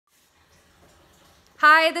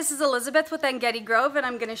Hi, this is Elizabeth with Getty Grove, and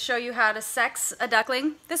I'm going to show you how to sex a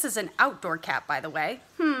duckling. This is an outdoor cat, by the way.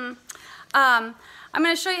 I'm going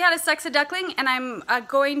to show you how to sex a duckling, and I'm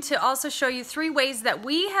going to also show you 3 ways that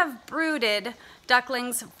we have brooded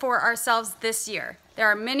ducklings for ourselves this year. There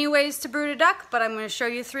are many ways to brood a duck, but I'm going to show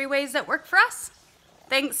you 3 ways that work for us.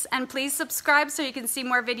 Thanks, and please subscribe so you can see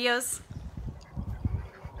more videos.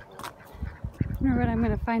 I wonder what I'm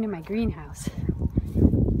going to find in my greenhouse.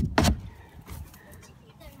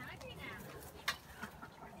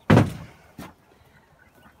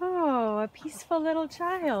 Oh, a peaceful little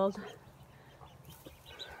child.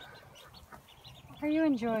 Are you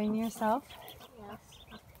enjoying yourself? Yes.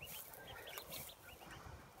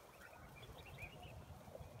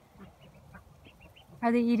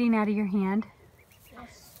 Are they eating out of your hand?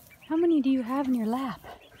 Yes. How many do you have in your lap?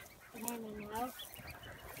 I don't know.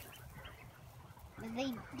 But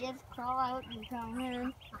they just crawl out and come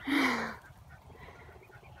in.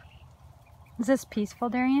 Is this peaceful,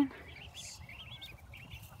 Darian?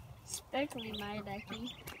 Especially my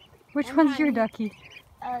ducky. Which And one's your honey. ducky?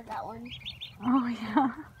 That one. Oh,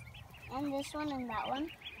 yeah. And this one and that one.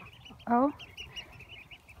 Oh?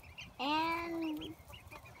 And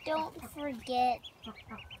don't forget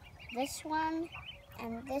this one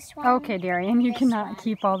and this one. Okay, Darian, you This cannot one.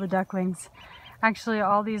 keep all the ducklings. Actually,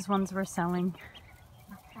 all these ones we're selling.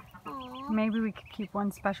 Aww. Maybe we could keep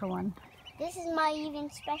one special one. This is my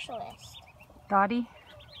even specialist. Dottie?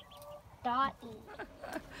 Dottie.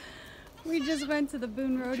 We just went to the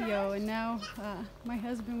Boone Rodeo, and now my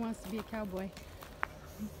husband wants to be a cowboy.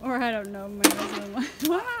 Or I don't know, my husband wants...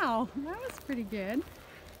 Wow, that was pretty good.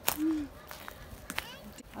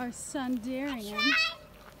 Our son Darian,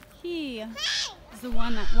 he is the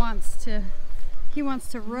one that wants to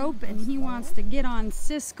rope, and he wants to get on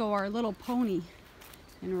Cisco, our little pony,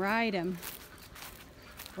 and ride him.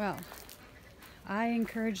 Well, I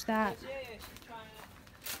encourage that.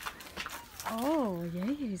 Oh,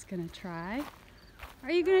 yeah, he's gonna try.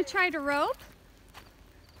 Are you gonna try to rope?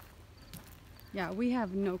 Yeah, we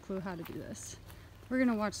have no clue how to do this. We're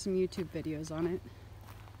gonna watch some YouTube videos on it.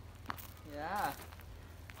 Yeah,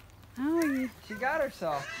 Oh, she got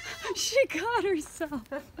herself. she got herself.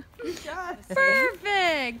 She got it.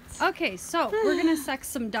 Perfect. Okay, so we're gonna sex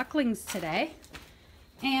some ducklings today.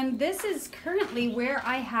 And this is currently where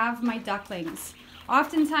I have my ducklings.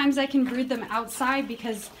 Oftentimes I can brood them outside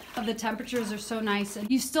because of the temperatures are so nice. And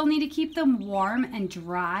you still need to keep them warm and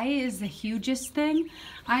dry is the hugest thing.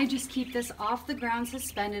 I just keep this off the ground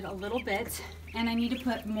suspended a little bit, and I need to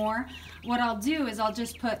put more. What I'll do is I'll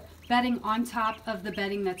just put bedding on top of the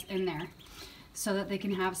bedding that's in there so that they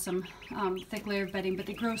can have some thick layer of bedding, but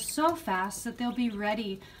they grow so fast that they'll be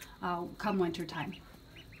ready come winter time.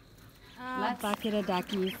 Let's bucket of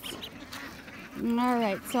duckies. All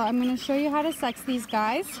right, so I'm going to show you how to sex these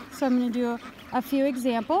guys. So I'm going to do a few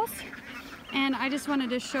examples, and I just wanted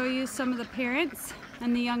to show you some of the parents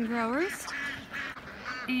and the young growers.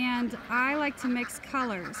 And I like to mix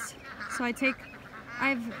colors. So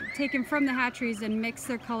I've taken from the hatcheries and mixed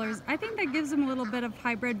their colors. I think that gives them a little bit of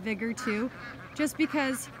hybrid vigor too, just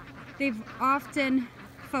because they've often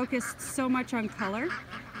focused so much on color,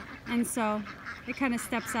 and so it kind of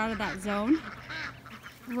steps out of that zone.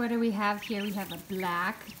 What do we have here? We have a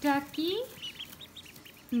black ducky,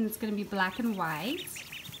 and it's going to be black and white.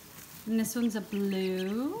 And this one's a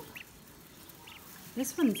blue.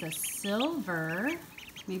 This one's a silver,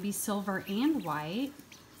 maybe silver and white.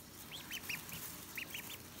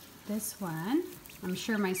 This one, I'm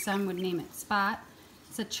sure my son would name it Spot.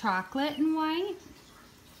 It's a chocolate and white.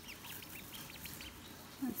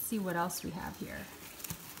 Let's see what else we have here.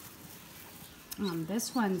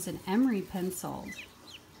 This one's an emery penciled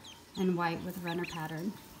and white with runner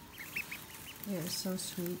pattern. They are so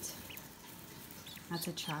sweet. That's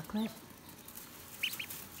a chocolate.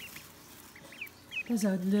 There's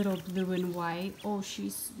a little blue and white. Oh,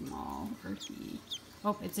 she's small, or he.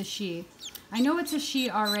 Oh, it's a she. I know it's a she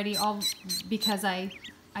already, all because I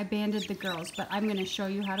banded the girls, but I'm gonna show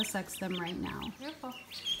you how to sex them right now. Careful.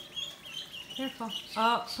 Careful.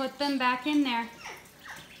 Oh, put them back in there.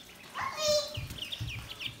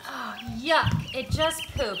 Oh, yuck. It just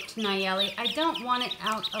pooped, Nayeli. I don't want it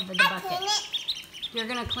out of the bucket. You're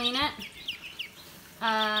gonna clean it?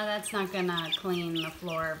 That's not gonna clean the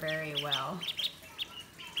floor very well.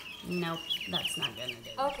 Nope, that's not gonna do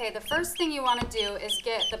it. Okay, the first thing you wanna do is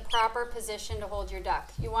get the proper position to hold your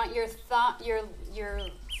duck. You want your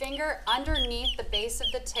finger underneath the base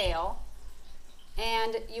of the tail,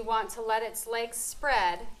 and you want to let its legs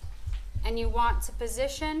spread, and you want to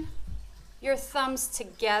position your thumbs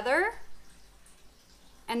together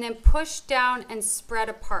and then push down and spread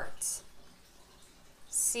apart.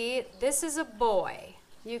 See, this is a boy.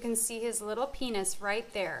 You can see his little penis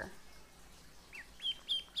right there.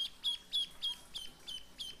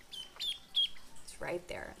 It's right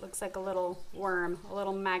there. It looks like a little worm, a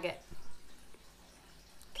little maggot.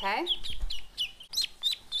 Okay?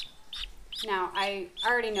 Now, I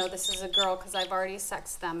already know this is a girl because I've already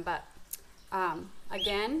sexed them, but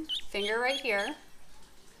again, finger right here,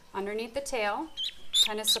 underneath the tail,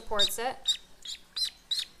 kind of supports it.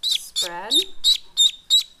 Spread.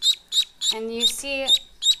 And you see,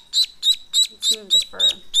 let's move the fur,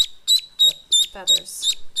 the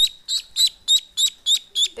feathers.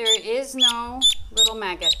 There is no little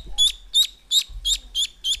maggot.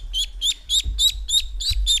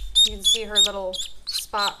 You can see her little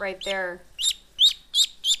spot right there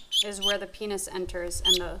is where the penis enters,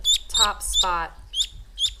 and the top spot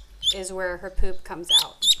is where her poop comes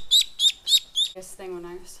out. This thing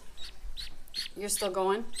when you're still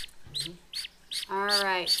going? Mm-hmm. All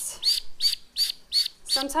right.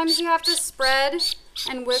 Sometimes you have to spread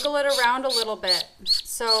and wiggle it around a little bit.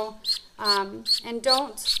 So, and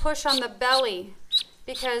don't push on the belly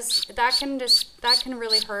because that can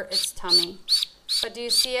really hurt its tummy. But do you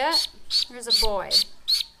see it? There's a boy.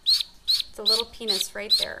 It's a little penis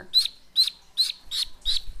right there.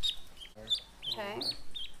 Okay.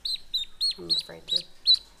 I'm afraid to.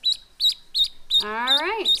 All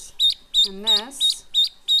right. And this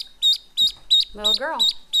little girl.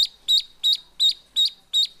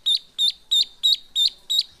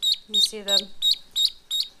 You see the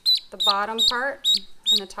bottom part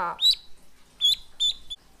and the top.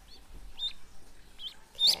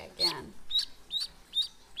 Okay, again.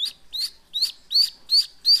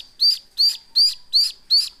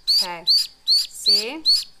 Okay, see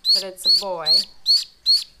that it's a boy.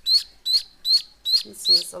 You can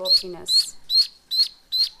see his little penis.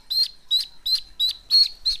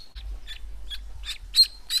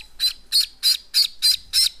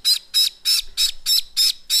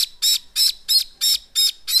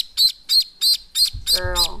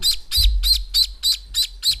 Girl.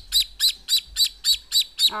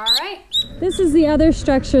 All right. This is the other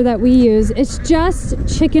structure that we use. It's just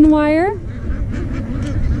chicken wire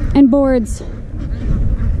and boards.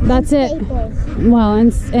 That's it. Staples. Well,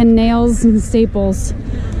 and nails and staples.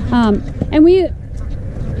 And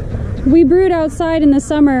we brood outside in the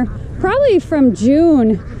summer, probably from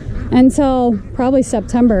June until probably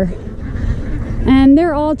September. And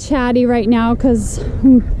they're all chatty right now because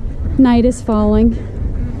night is falling.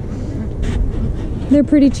 They're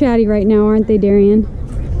pretty chatty right now, aren't they, Darian?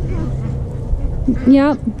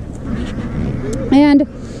 Yep. And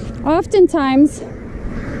oftentimes,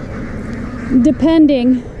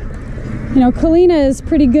 depending, you know, Kalina is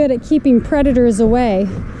pretty good at keeping predators away,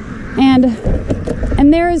 and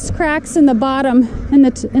there's cracks in the bottom,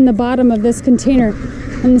 in the bottom of this container,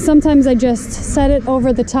 and sometimes I just set it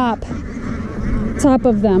over the top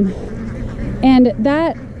of them, and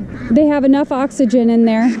that they have enough oxygen in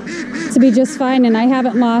there to be just fine, and I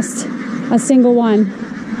haven't lost a single one.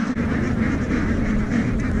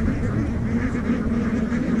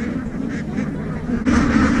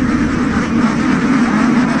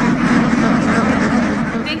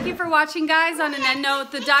 Thank you for watching, guys. On an end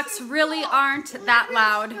note, the ducks really aren't that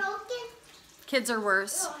loud. Kids are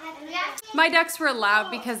worse. My ducks were loud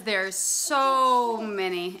because there's so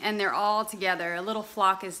many and they're all together. A little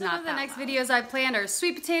flock is not that loud. The next videos I planned are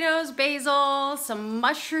sweet potatoes, basil, some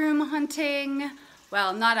mushroom hunting.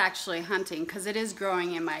 Well, not actually hunting because it is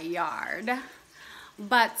growing in my yard.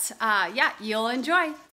 But yeah, you'll enjoy.